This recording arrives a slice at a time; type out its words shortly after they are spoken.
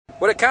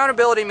What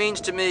accountability means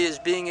to me is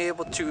being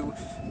able to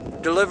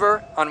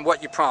deliver on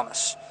what you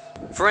promise.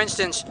 For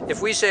instance,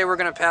 if we say we're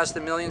going to pass the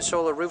 $1 million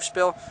solar roofs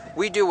bill,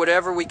 we do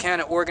whatever we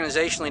can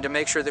organizationally to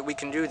make sure that we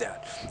can do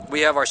that. We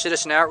have our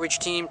citizen outreach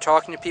team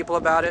talking to people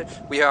about it.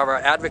 We have our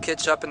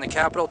advocates up in the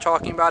Capitol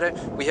talking about it.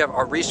 We have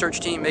our research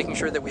team making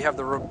sure that we have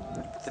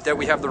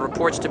the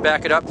reports to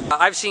back it up.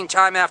 I've seen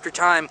time after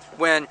time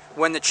when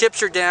the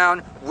chips are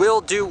down,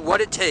 we'll do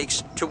what it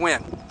takes to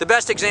win. The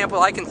best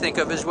example I can think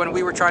of is when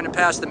we were trying to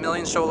pass the $1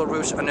 million solar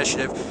roofs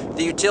initiative.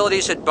 The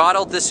utilities had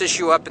bottled this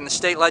issue up in the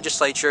state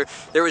legislature.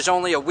 There was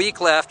only a week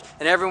left,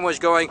 and everyone was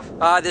going,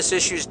 this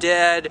issue's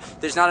dead.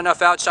 There's not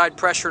enough outside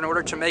pressure in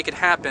order to make it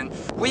happen.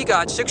 We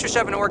got 6 or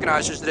 7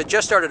 organizers that had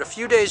just started a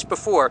few days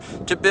before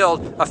to build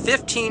a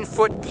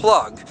 15-foot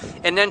plug,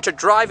 and then to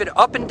drive it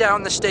up and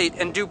down the state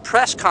and do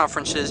press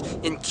conferences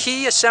in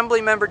key assembly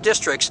member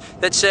districts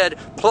that said,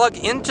 plug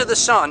into the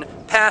sun,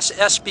 pass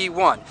SB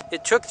 1.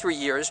 It took 3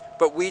 years,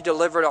 but we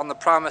delivered on the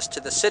promise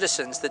to the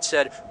citizens that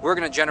said we're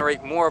going to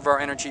generate more of our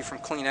energy from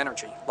clean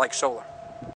energy, like solar.